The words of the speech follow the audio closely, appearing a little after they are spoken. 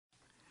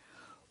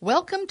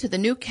Welcome to the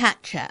new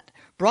Cat Chat,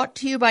 brought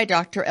to you by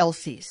Dr.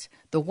 Elsie's,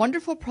 the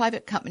wonderful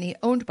private company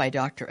owned by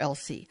Dr.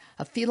 Elsie,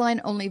 a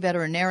feline-only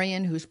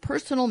veterinarian whose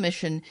personal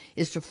mission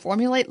is to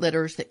formulate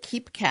litters that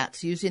keep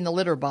cats using the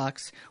litter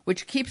box,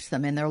 which keeps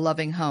them in their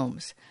loving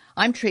homes.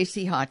 I'm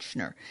Tracy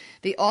Hotchner,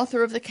 the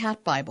author of the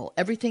Cat Bible,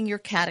 Everything Your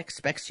Cat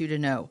Expects You to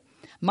Know.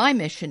 My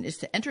mission is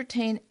to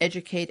entertain,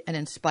 educate, and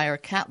inspire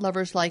cat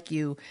lovers like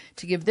you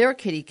to give their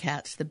kitty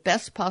cats the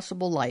best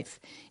possible life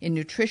in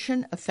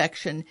nutrition,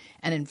 affection,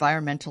 and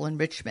environmental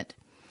enrichment.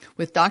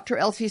 With Dr.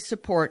 Elsie's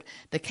support,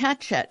 the Cat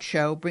Chat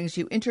Show brings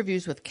you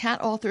interviews with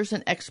cat authors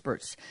and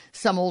experts,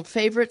 some old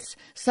favorites,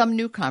 some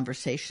new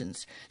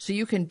conversations, so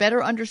you can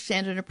better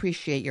understand and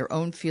appreciate your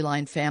own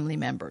feline family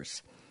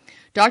members.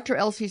 Dr.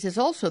 Elsie's is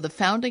also the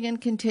founding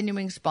and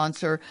continuing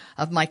sponsor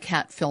of my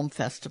Cat Film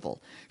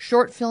Festival,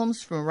 short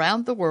films from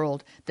around the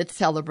world that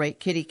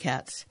celebrate kitty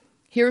cats.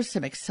 Here's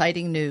some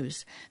exciting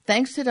news.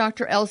 Thanks to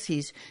Dr.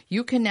 Elsie's,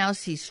 you can now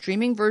see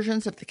streaming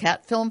versions of the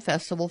Cat Film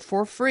Festival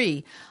for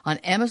free on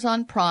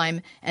Amazon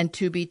Prime and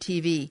Tubi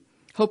TV.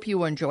 Hope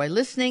you enjoy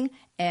listening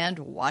and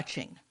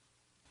watching.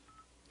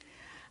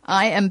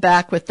 I am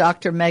back with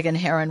Dr. Megan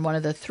Herron, one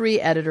of the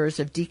 3 editors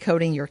of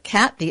Decoding Your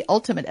Cat. The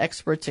ultimate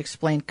experts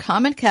explain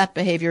common cat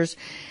behaviors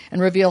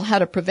and reveal how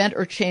to prevent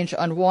or change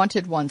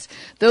unwanted ones.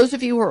 Those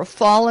of you who are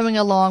following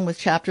along with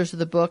chapters of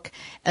the book,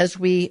 as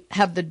we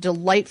have the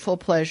delightful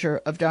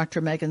pleasure of Dr.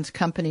 Megan's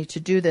company to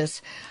do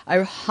this,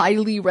 I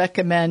highly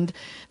recommend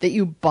that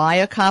you buy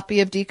a copy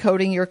of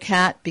Decoding Your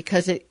Cat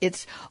because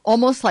it's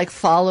almost like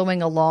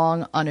following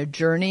along on a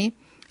journey.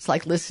 It's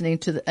like listening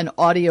to an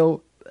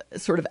audio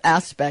sort of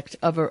aspect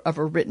of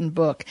a written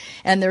book,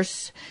 and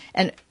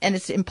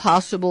it's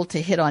impossible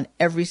to hit on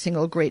every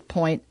single great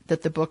point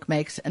that the book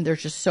makes, and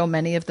there's just so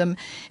many of them.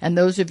 And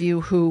those of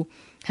you who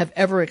have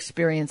ever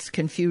experienced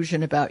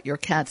confusion about your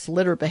cat's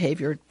litter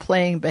behavior,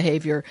 playing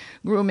behavior,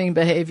 grooming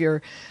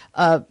behavior,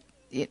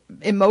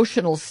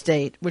 emotional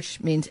state,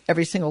 which means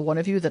every single one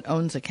of you that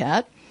owns a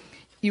cat,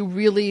 you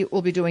really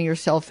will be doing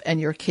yourself and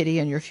your kitty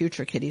and your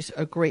future kitties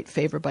a great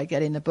favor by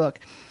getting the book.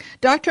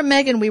 Dr.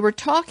 Megan, we were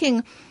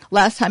talking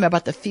last time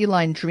about the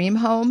feline dream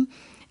home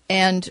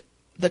and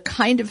the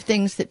kind of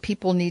things that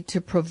people need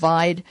to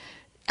provide,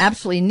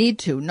 absolutely need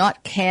to,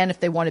 not can if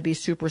they want to be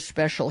super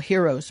special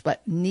heroes,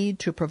 but need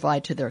to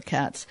provide to their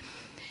cats.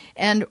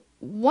 And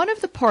one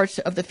of the parts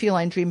of the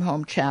feline dream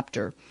home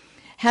chapter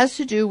has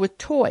to do with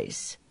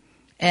toys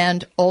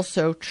and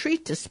also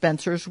treat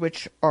dispensers,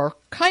 which are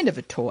kind of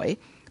a toy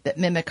that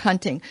mimic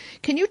hunting.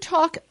 Can you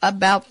talk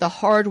about the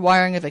hard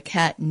wiring of a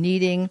cat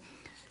needing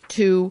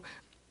to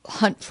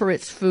hunt for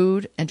its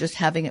food and just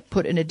having it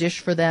put in a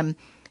dish for them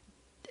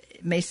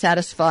may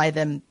satisfy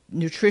them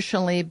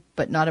nutritionally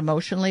but not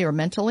emotionally or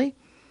mentally?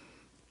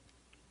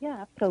 Yeah,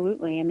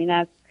 absolutely. I mean,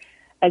 as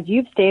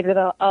you've stated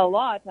a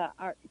lot,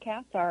 our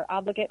cats are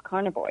obligate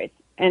carnivores.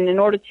 And in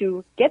order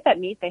to get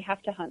that meat, they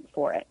have to hunt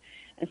for it.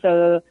 And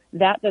so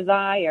that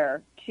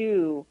desire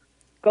to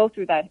go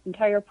through that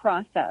entire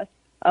process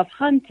of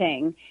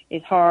hunting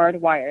is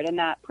hardwired. And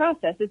that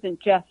process isn't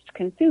just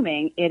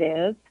consuming. It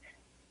is,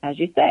 as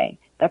you say,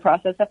 the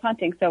process of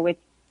hunting. So it's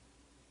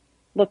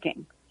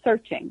looking,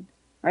 searching,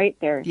 right?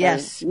 They're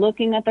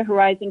looking at the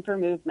horizon for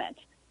movement.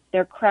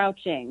 They're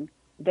crouching.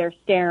 They're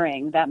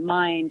staring. That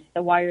mind,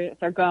 the wires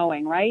are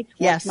going, right?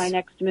 Yes. What's my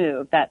next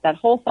move? That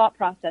whole thought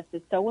process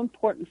is so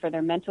important for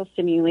their mental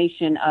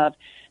stimulation of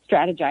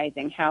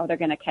strategizing how they're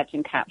going to catch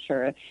and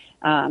capture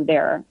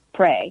their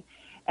prey.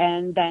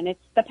 And then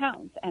it's the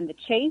pounce and the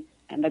chase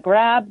and the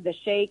grab, the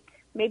shake,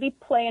 maybe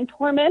play and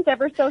torment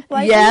ever so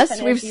slightly.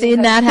 Yes, we've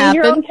seen that happen.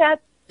 Your own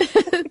cat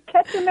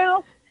catch a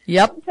mouse.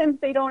 Yep. Sometimes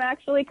they don't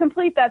actually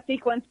complete that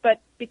sequence,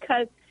 but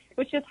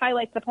which just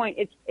highlights the point,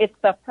 it's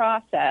the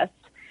process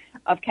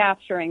of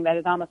capturing that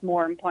is almost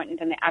more important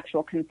than the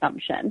actual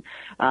consumption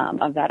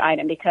of that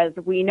item, because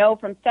we know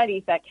from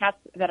studies that cats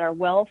that are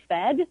well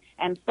fed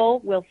and full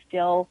will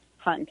still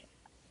hunt,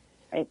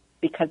 right?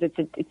 Because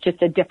it's just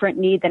a different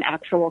need than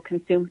actual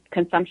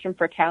consumption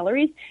for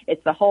calories.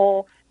 It's the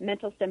whole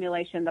mental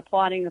stimulation, the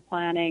plotting, the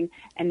planning,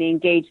 and the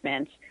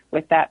engagement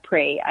with that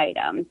prey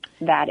item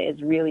that is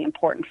really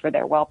important for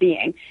their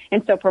well-being.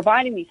 And so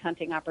providing these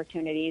hunting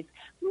opportunities,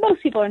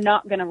 most people are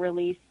not going to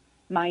release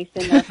mice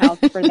in their house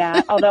for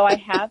that, although I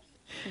have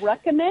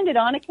recommended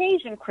on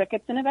occasion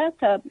crickets in a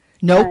bathtub.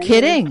 No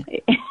kidding.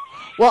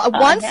 Well,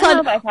 I've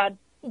had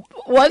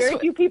very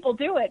few people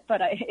do it,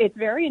 but it's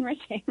very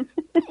enriching.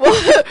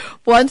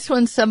 Once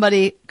when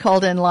somebody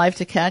called in live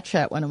to Cat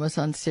Chat when it was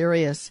on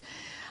Sirius,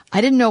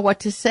 I didn't know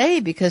what to say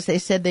because they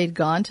said they'd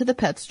gone to the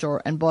pet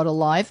store and bought a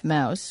live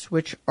mouse,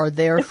 which are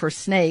there for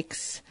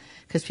snakes,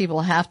 because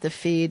people have to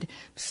feed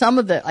some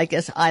of the, I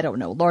guess, I don't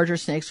know, larger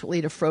snakes will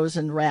eat a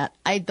frozen rat.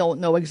 I don't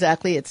know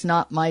exactly. It's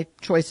not my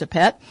choice of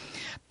pet.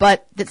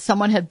 But that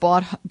someone had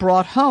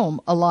brought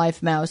home a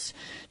live mouse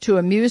to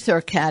amuse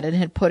their cat and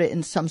had put it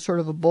in some sort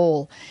of a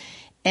bowl.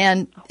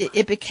 And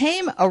it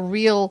became a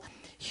real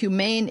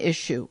humane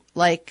issue.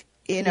 Like,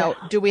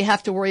 do we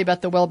have to worry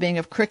about the well-being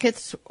of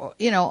crickets?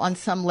 On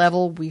some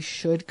level, we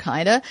should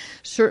kind of.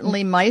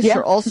 Certainly mice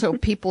are also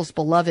people's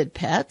beloved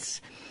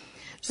pets.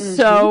 Mm-hmm.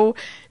 So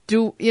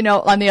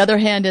on the other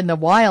hand, in the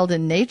wild,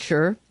 in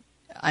nature,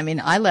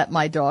 I let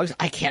my dogs,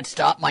 I can't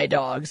stop my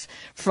dogs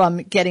from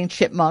getting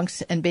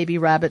chipmunks and baby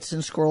rabbits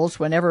and squirrels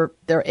whenever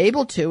they're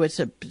able to.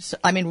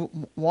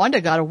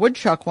 Wanda got a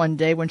woodchuck one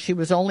day when she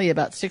was only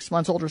about 6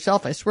 months old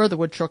herself. I swear the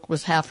woodchuck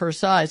was half her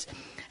size.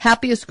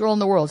 Happiest girl in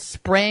the world,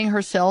 spraying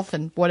herself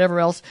and whatever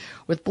else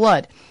with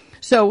blood.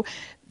 So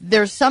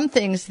there's some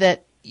things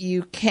that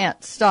you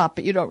can't stop,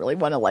 but you don't really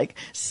want to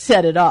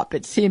set it up.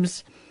 It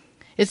seems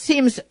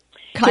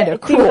kind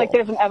of cruel. Seems like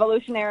there's an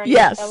evolutionary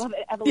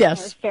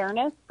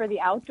fairness for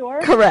the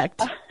outdoors.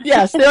 Correct.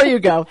 Yes, there you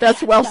go.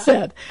 That's well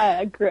said.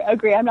 I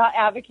agree. I'm not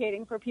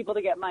advocating for people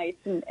to get mice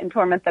and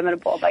torment them in a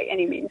bowl by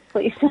any means,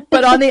 please.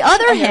 But on the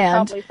other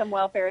hand, probably some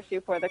welfare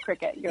issue for the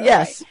cricket. You're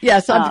yes, right.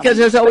 Yes, because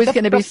there's always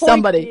going to be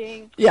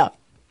somebody.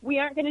 We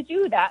aren't going to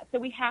do that, so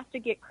we have to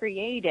get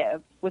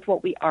creative with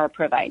what we are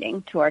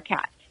providing to our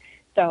cats.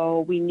 So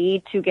we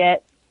need to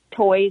get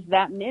toys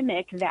that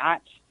mimic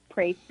that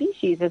prey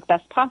species as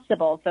best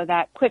possible, so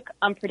that quick,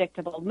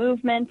 unpredictable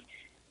movement,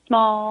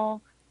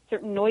 small,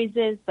 certain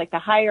noises, like the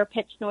higher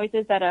pitched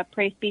noises that a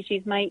prey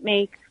species might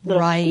make,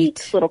 little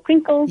squeaks, little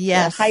crinkles,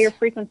 higher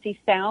frequency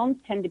sounds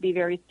tend to be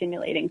very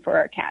stimulating for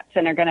our cats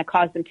and are going to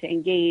cause them to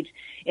engage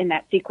in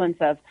that sequence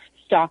of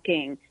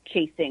stalking,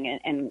 chasing,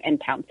 and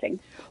pouncing.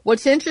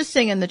 What's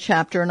interesting in the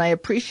chapter, and I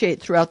appreciate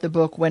throughout the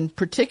book, when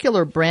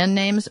particular brand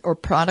names or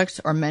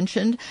products are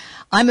mentioned,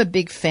 I'm a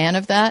big fan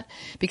of that,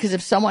 because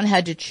if someone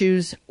had to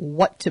choose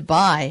what to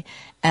buy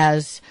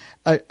as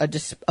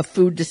a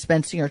food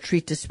dispensing or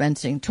treat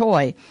dispensing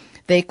toy,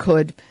 they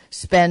could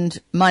spend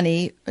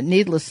money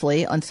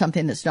needlessly on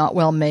something that's not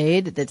well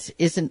made, that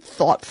isn't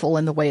thoughtful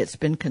in the way it's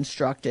been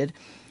constructed,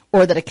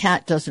 or that a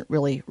cat doesn't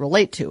really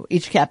relate to.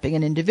 Each cat being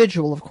an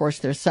individual, of course,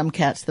 there's some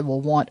cats that will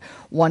want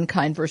one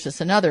kind versus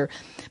another.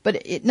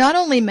 But it not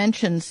only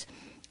mentions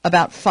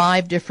about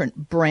 5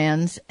 different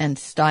brands and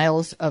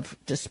styles of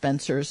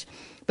dispensers,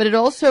 but it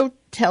also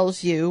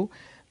tells you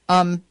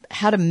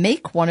how to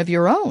make one of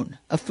your own,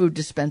 a food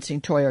dispensing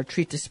toy or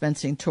treat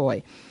dispensing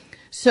toy.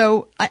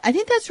 So I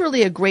think that's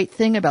really a great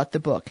thing about the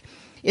book.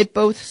 It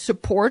both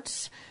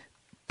supports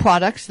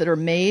products that are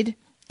made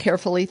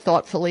carefully,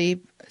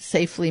 thoughtfully,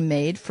 safely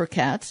made for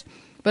cats,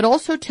 but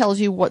also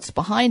tells you what's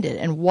behind it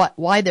and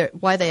why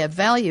they have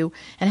value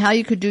and how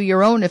you could do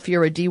your own if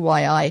you're a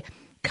DIY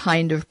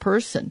kind of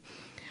person.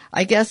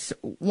 I guess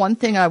one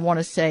thing I want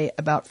to say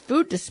about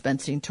food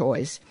dispensing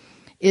toys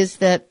is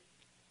that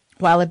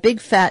while a big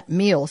fat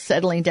meal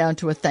settling down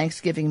to a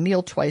Thanksgiving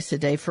meal twice a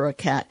day for a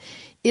cat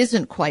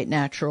isn't quite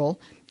natural,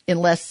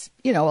 unless,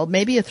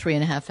 maybe a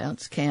 3.5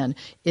 ounce can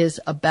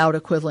is about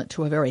equivalent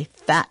to a very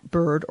fat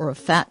bird or a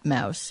fat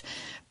mouse.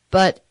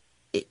 But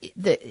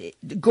the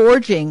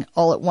gorging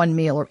all at one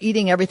meal or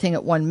eating everything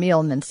at one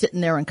meal and then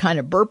sitting there and kind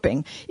of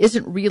burping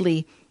isn't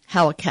really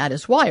how a cat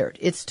is wired.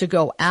 It's to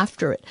go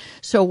after it.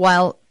 So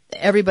while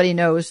everybody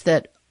knows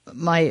that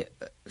my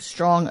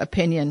strong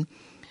opinion,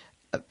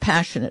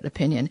 passionate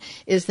opinion,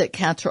 is that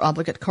cats are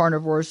obligate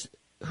carnivores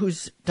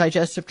whose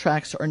digestive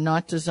tracts are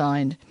not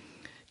designed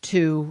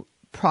to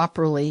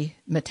properly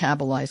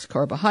metabolize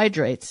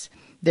carbohydrates,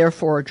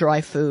 therefore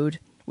dry food,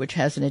 which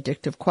has an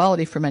addictive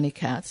quality for many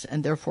cats,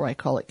 and therefore I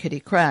call it kitty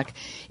crack,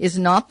 is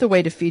not the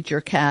way to feed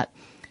your cat,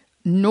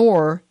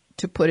 nor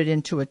to put it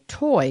into a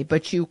toy.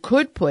 But you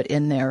could put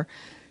in there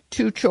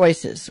 2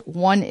 choices.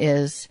 One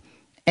is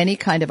any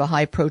kind of a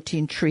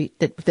high-protein treat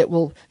that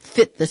will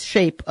fit the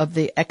shape of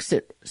the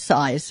exit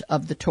size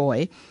of the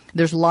toy.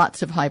 There's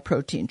lots of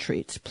high-protein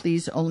treats.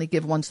 Please only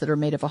give ones that are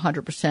made of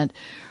 100%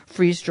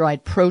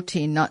 freeze-dried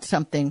protein, not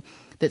something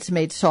that's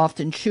made soft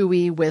and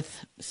chewy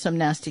with some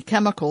nasty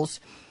chemicals.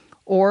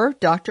 Or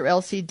Dr.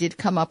 Elsie did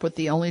come up with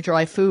the only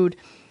dry food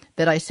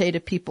that I say to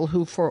people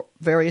who, for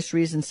various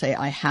reasons, say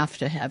I have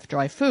to have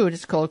dry food.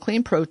 It's called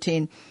clean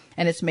protein,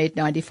 and it's made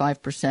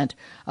 95%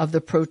 of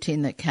the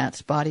protein that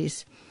cats'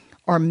 bodies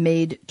are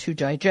made to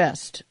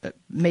digest,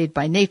 made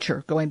by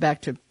nature, going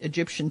back to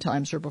Egyptian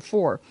times or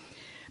before.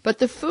 But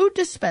the food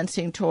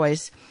dispensing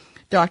toys,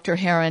 Dr.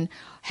 Heron,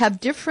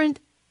 have different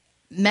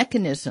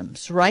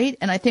mechanisms, right?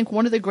 And I think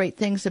one of the great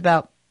things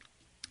about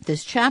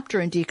this chapter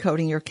in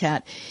Decoding Your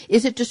Cat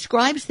is it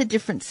describes the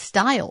different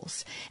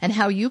styles and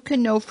how you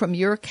can know from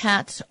your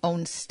cat's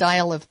own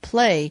style of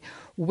play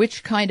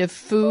which kind of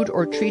food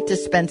or treat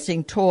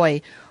dispensing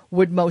toy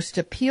would most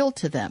appeal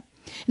to them.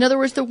 In other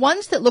words, the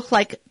ones that look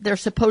like they're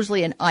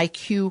supposedly an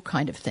IQ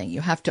kind of thing,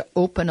 you have to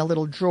open a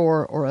little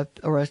drawer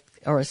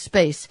or a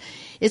space.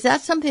 Is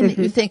that something that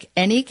you think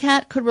any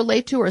cat could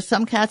relate to, or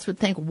some cats would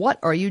think, what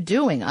are you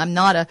doing? I'm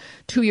not a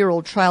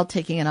 2-year-old child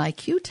taking an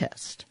IQ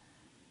test.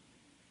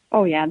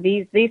 Oh, yeah.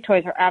 These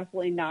toys are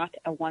absolutely not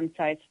a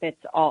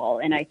one-size-fits-all,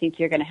 and I think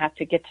you're going to have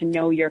to get to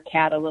know your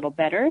cat a little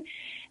better.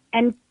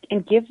 And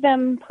and give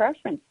them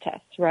preference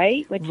tests,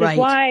 right? Which is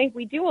why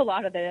we do a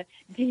lot of the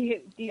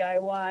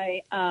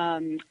DIY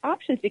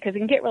options, because it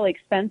can get really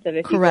expensive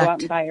if you go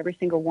out and buy every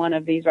single one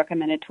of these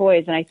recommended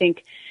toys. And I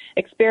think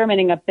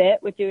experimenting a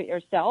bit with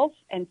do-it-yourself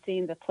and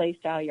seeing the play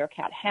style your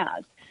cat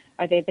has.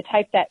 Are they the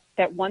type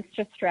that wants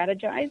to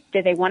strategize?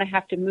 Do they want to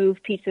have to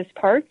move pieces,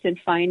 parts, and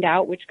find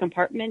out which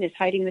compartment is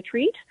hiding the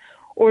treat?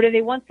 Or do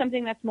they want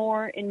something that's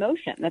more in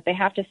motion, that they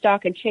have to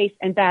stalk and chase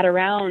and bat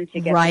around to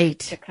get it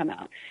to come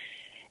out?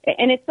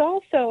 And it's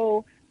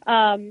also,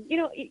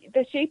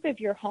 the shape of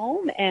your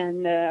home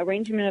and the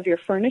arrangement of your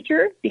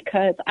furniture,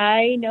 because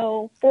I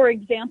know, for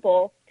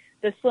example,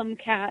 the Slim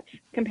Cat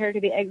compared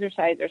to the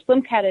Exerciser.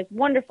 Slim Cat is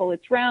wonderful.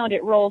 It's round.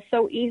 It rolls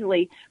so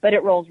easily, but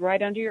it rolls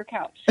right under your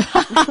couch.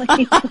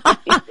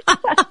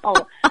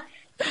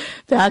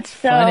 That's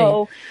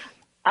funny.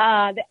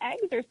 The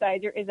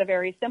Exerciser is a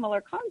very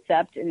similar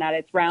concept in that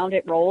it's round,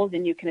 it rolls,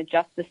 and you can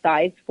adjust the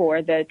size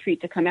for the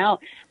treat to come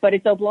out, but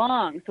it's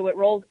oblong, so it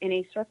rolls in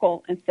a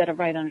circle instead of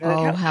right under the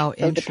couch. Oh, how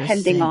interesting. So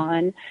depending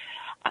on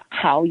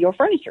how your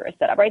furniture is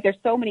set up, right? There's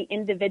so many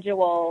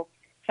individual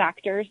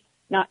factors,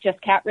 not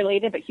just cat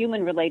related, but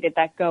human related,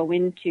 that go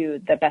into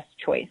the best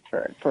choice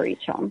for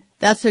each home.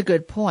 That's a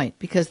good point,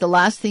 because the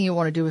last thing you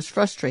want to do is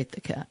frustrate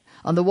the cat.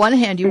 On the one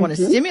hand, you want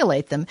to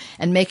stimulate them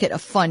and make it a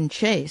fun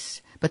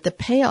chase, but the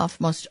payoff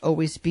must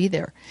always be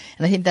there.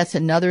 And I think that's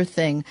another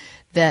thing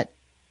that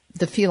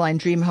the Feline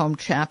Dream Home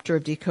chapter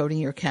of Decoding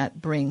Your Cat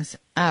brings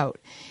out,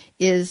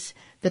 is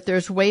that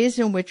there's ways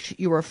in which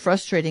you are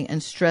frustrating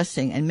and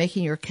stressing and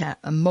making your cat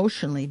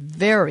emotionally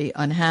very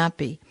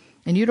unhappy,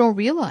 and you don't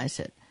realize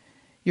it.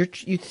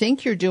 You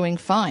think you're doing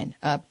fine.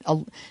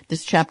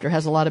 This chapter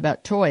has a lot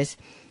about toys.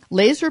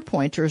 Laser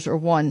pointers are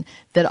one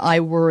that I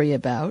worry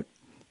about,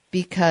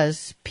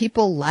 because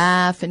people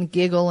laugh and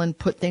giggle and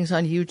put things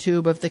on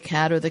YouTube of the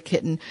cat or the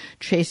kitten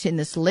chasing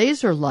this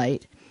laser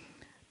light,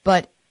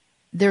 but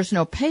there's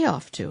no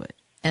payoff to it.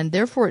 And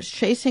therefore it's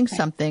chasing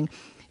something,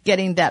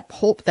 getting that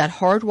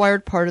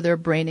hardwired part of their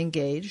brain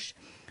engaged,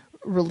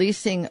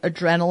 releasing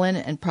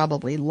adrenaline and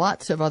probably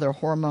lots of other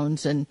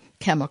hormones and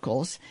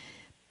chemicals.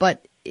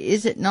 But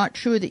is it not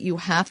true that you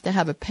have to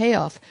have a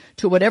payoff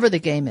to whatever the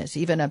game is,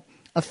 even a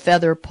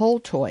feather pull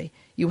toy?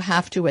 You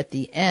have to, at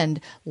the end,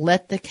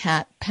 let the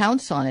cat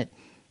pounce on it.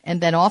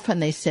 And then often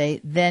they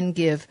say, then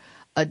give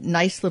a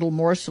nice little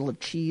morsel of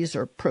cheese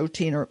or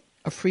protein or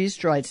a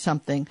freeze-dried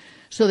something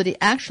so that he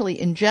actually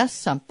ingests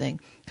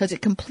something, because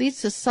it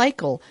completes a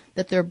cycle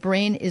that their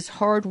brain is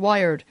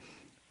hardwired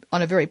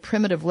on a very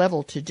primitive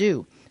level to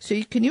do.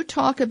 So can you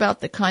talk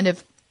about the kind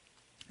of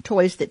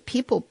toys that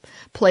people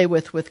play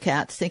with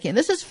cats, thinking,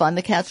 this is fun,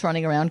 the cat's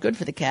running around, good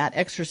for the cat,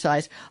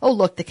 exercise. Oh,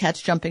 look, the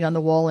cat's jumping on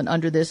the wall and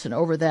under this and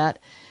over that.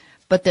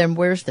 But then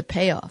where's the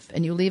payoff?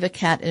 And you leave a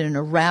cat in an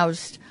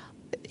aroused,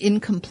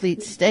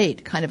 incomplete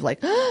state, kind of like,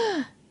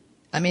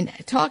 I mean,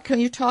 can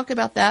you talk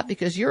about that?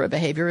 Because you're a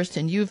behaviorist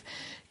and you've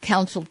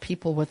counseled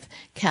people with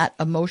cat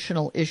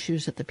emotional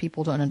issues that the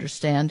people don't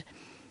understand.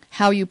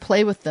 How you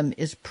play with them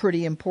is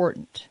pretty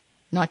important,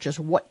 not just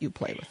what you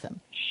play with them.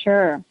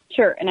 Sure.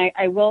 And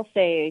I will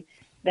say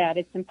that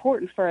it's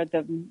important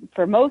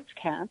for most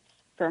cats,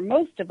 for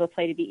most of the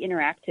play to be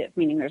interactive,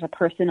 meaning there's a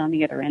person on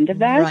the other end of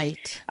that.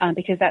 Right.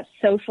 Because that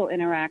social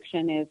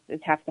interaction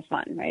is half the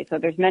fun, right? So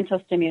there's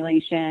mental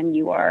stimulation.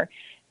 You're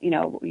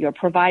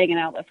providing an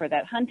outlet for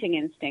that hunting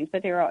instinct,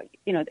 but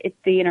it's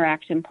the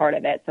interaction part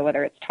of it. So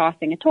whether it's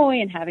tossing a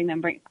toy and having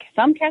them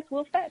some cats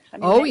will fetch.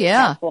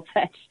 Cats will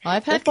fetch.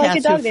 I've had Just cats like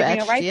a dog, who they fetch.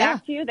 bring it right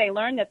back to you. They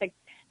learn that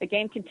the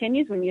game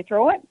continues when you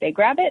throw it. They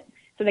grab it,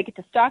 so they get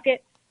to stalk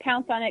it,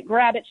 pounce on it,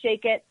 grab it,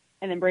 shake it,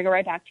 and then bring it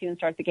right back to you and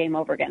start the game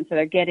over again. So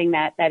they're getting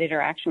that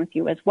interaction with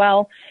you as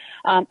well.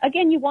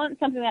 Again, you want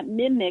something that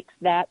mimics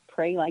that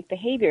prey-like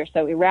behavior.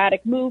 So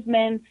erratic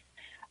movements,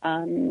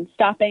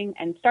 stopping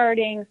and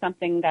starting,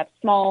 something that's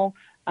small.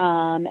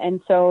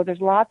 And so there's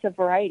lots of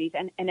varieties,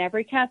 and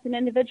every cat's an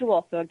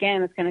individual. So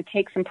again, it's going to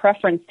take some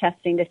preference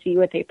testing to see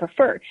what they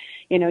prefer.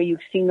 You've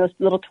seen those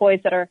little toys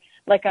that are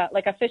like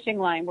a fishing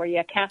line where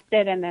you cast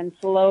it and then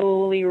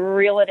slowly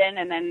reel it in,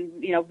 and then,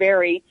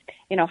 vary,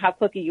 how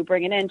quickly you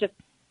bring it in, just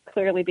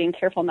clearly being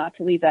careful not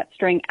to leave that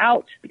string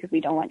out, because we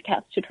don't want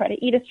cats to try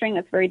to eat a string.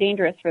 That's very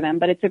dangerous for them,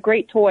 but it's a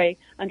great toy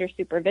under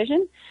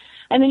supervision.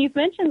 And then you've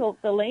mentioned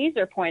the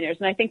laser pointers,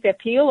 and I think the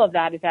appeal of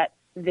that is that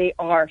they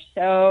are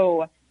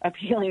so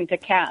appealing to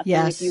cats. Yes.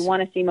 And if you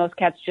want to see most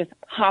cats just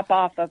hop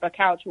off of a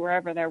couch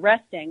wherever they're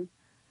resting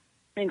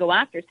and go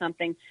after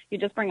something, you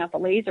just bring out the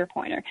laser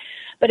pointer.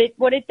 But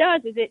what it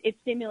does is it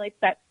stimulates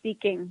that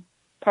seeking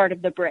part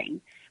of the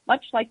brain,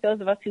 much like those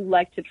of us who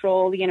like to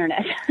troll the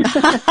internet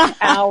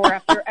hour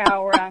after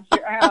hour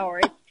after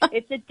hour.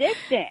 It's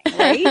addicting,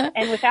 right?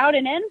 And without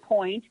an end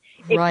point,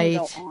 it can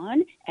go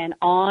on and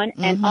on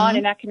and on,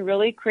 and that can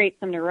really create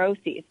some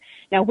neuroses.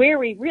 Now, where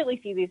we really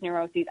see these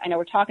neuroses, I know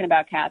we're talking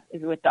about cats,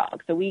 is with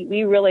dogs. So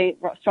we really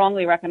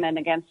strongly recommend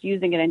against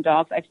using it in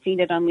dogs. I've seen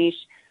it unleash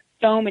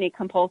so many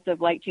compulsive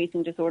light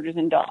chasing disorders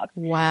in dogs.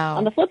 Wow.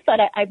 On the flip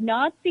side, I've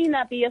not seen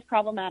that be as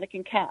problematic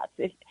in cats.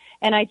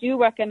 And I do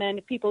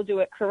recommend people do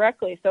it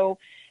correctly. So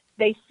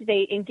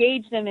they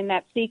engage them in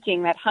that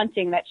seeking, that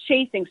hunting, that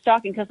chasing,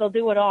 stalking, because they'll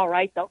do it all,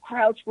 right? They'll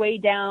crouch way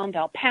down,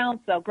 they'll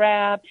pounce, they'll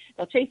grab,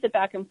 they'll chase it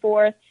back and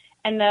forth.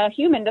 And the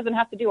human doesn't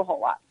have to do a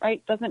whole lot,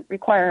 right? Doesn't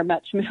require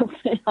much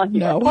movement on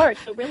your part.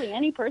 So really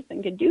any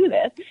person can do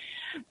this.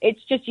 It's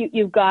just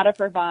you've got to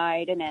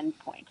provide an end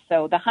point.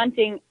 So the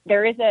hunting,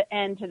 there is an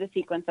end to the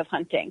sequence of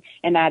hunting,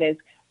 and that is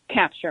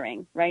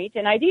capturing, right?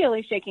 And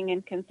ideally shaking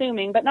and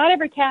consuming, but not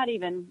every cat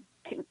even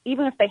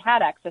if they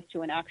had access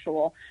to an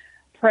actual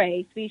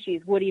prey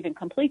species would even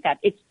complete that.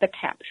 It's the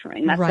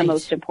capturing. That's the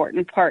most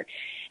important part.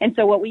 And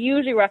so what we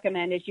usually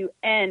recommend is you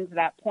end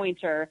that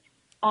pointer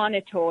on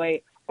a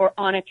toy or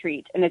on a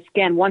treat. And it's,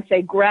 again, once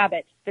they grab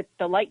it,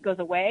 the light goes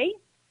away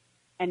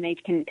and they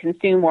can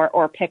consume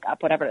or pick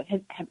up whatever.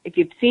 If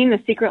you've seen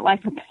The Secret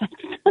Life of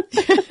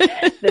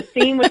Pets, the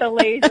scene with the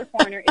laser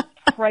pointer is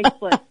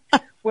priceless,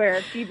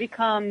 where she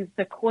becomes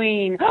the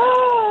queen.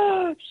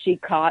 Oh, she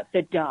caught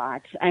the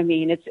dot. I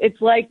mean,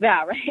 it's like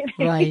that, right?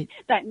 Right.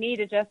 That need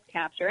to just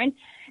capture.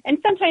 And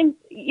sometimes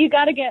you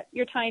got to get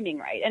your timing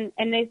right.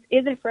 And this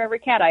isn't for every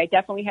cat. I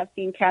definitely have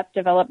seen cats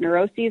develop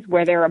neuroses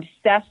where they're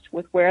obsessed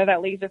with where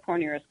that laser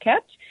pointer is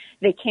kept.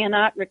 They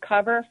cannot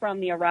recover from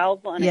the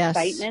arousal and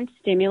excitement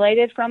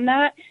stimulated from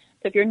that.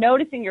 So if you're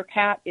noticing your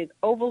cat is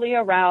overly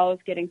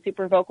aroused, getting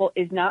super vocal,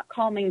 is not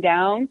calming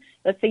down,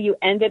 let's say you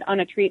end it on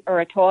a treat or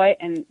a toy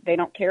and they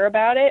don't care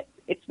about it,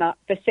 it's not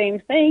the same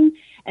thing,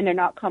 and they're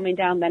not calming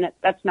down, then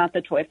that's not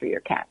the toy for your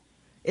cat.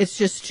 It's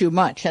just too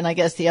much. And I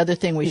guess the other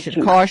thing we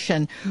should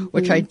caution,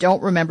 which I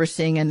don't remember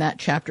seeing in that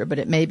chapter, but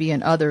it may be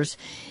in others,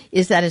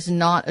 is that it's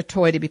not a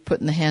toy to be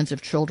put in the hands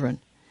of children.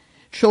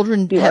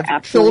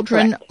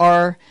 Children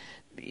are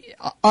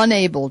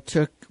unable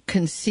to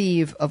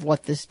conceive of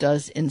what this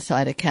does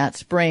inside a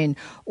cat's brain,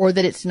 or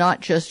that it's not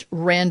just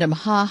random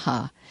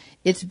ha-ha.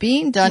 It's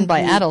being done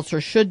by adults,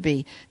 or should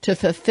be, to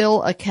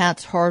fulfill a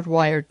cat's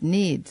hardwired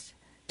needs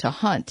to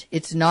hunt.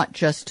 It's not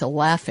just to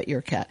laugh at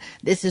your cat.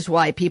 This is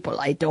why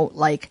I don't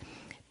like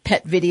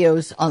pet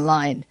videos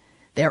online.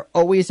 They're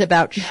always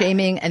about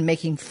shaming and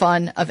making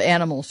fun of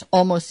animals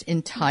almost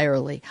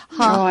entirely.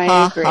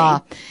 Ha,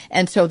 ha.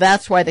 And so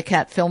that's why the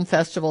Cat Film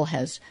Festival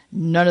has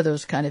none of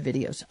those kind of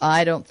videos.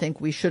 I don't think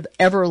we should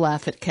ever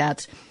laugh at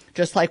cats,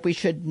 just like we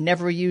should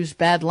never use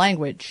bad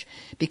language,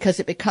 because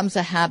it becomes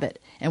a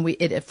habit and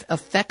it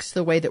affects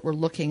the way that we're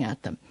looking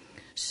at them.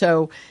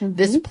 So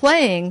this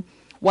playing,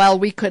 while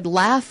we could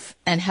laugh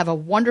and have a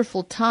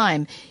wonderful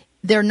time,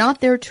 they're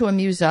not there to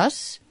amuse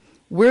us.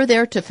 We're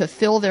there to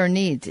fulfill their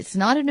needs. It's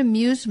not an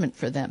amusement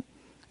for them.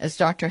 As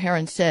Dr.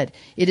 Heron said,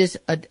 it is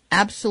an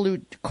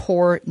absolute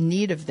core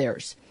need of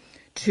theirs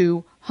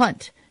to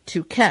hunt,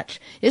 to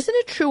catch. Isn't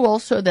it true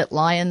also that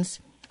lions,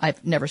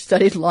 I've never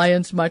studied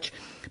lions much,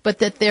 but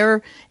that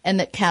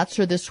that cats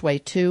are this way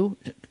too,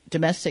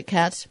 domestic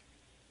cats,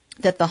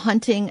 that the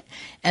hunting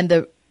and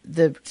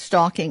the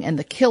stalking and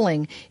the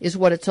killing is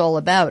what it's all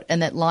about,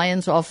 and that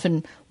lions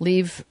often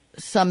leave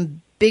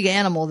some big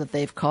animal that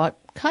they've caught,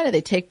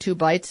 they take 2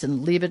 bites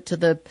and leave it to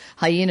the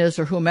hyenas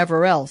or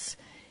whomever else.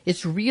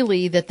 It's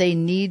really that they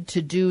need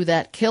to do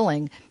that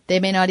killing. They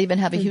may not even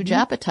have a huge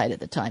appetite at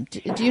the time.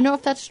 Do you know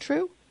if that's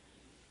true?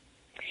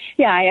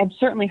 Yeah, I've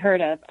certainly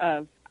heard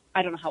of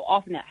I don't know how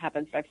often that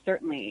happens, but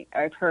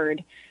I've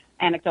heard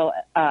anecdotal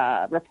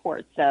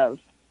reports of,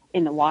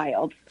 in the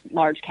wild,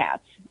 large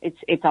cats.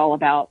 It's all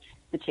about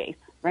the chase,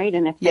 right?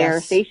 And if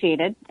they're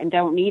satiated and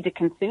don't need to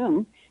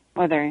consume,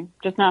 or they're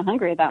just not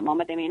hungry at that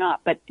moment, they may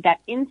not. But that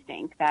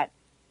instinct, that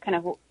kind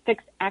of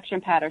fixed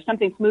action pattern,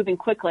 something's moving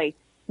quickly,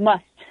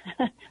 must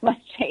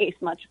chase,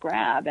 must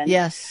grab. And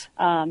it's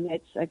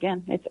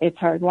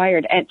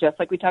hardwired. And just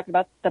like we talked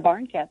about the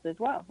barn cats as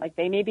well. Like,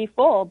 they may be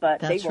full, but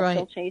they will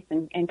still chase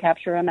and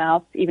capture a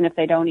mouse even if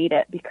they don't eat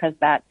it, because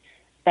that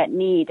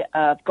need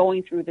of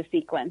going through the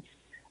sequence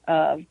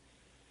of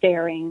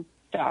staring,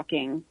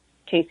 stalking,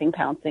 chasing,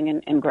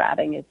 pouncing, and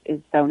grabbing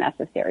is so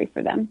necessary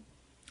for them.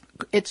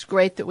 It's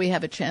great that we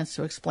have a chance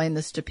to explain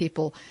this to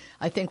people.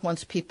 I think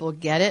once people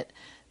get it,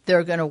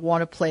 they're going to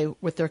want to play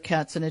with their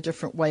cats in a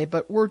different way.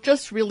 But we're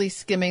just really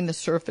skimming the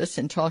surface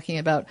and talking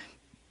about,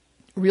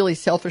 really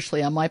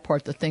selfishly on my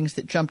part, the things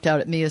that jumped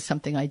out at me as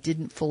something I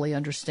didn't fully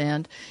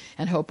understand,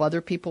 and hope other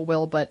people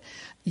will. But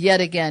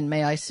yet again,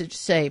 may I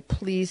say,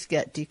 please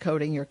get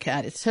Decoding Your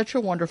Cat. It's such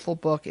a wonderful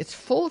book. It's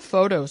full of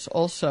photos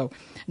also,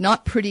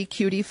 not pretty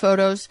cutie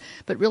photos,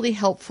 but really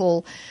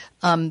helpful,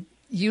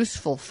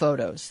 useful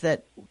photos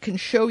that can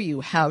show you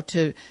how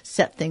to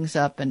set things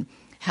up and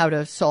how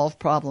to solve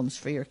problems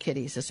for your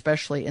kitties,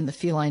 especially in the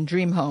Feline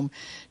Dream Home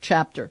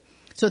chapter.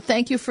 So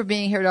thank you for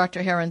being here,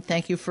 Dr. Heron.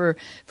 Thank you for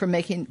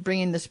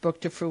bringing this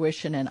book to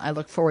fruition, and I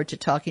look forward to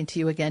talking to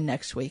you again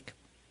next week.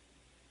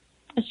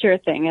 Sure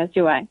thing, as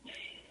do I.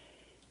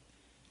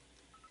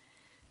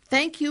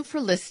 Thank you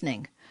for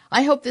listening.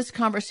 I hope this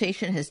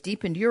conversation has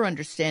deepened your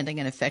understanding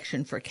and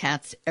affection for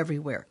cats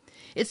everywhere.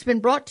 It's been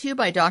brought to you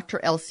by Dr.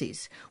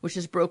 Elsie's, which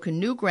has broken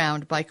new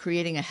ground by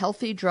creating a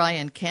healthy, dry,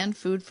 and canned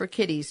food for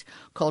kitties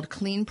called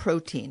Clean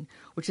Protein,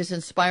 which is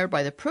inspired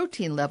by the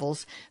protein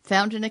levels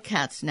found in a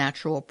cat's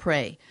natural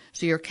prey,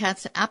 so your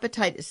cat's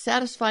appetite is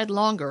satisfied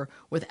longer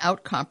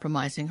without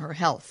compromising her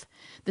health.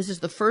 This is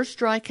the first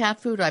dry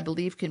cat food I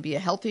believe can be a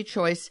healthy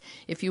choice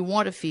if you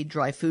want to feed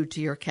dry food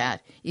to your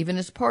cat, even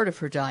as part of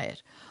her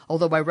diet,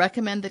 although I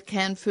recommend that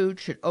canned food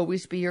should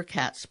always be your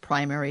cat's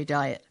primary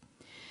diet.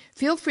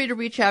 Feel free to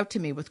reach out to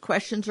me with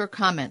questions or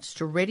comments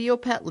to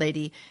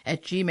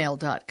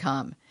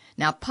radiopetlady@gmail.com.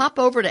 Now pop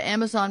over to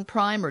Amazon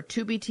Prime or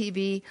Tubi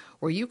TV,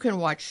 where you can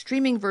watch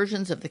streaming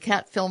versions of the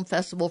Cat Film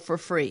Festival for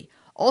free,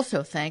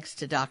 also thanks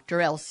to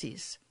Dr.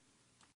 Elsie's.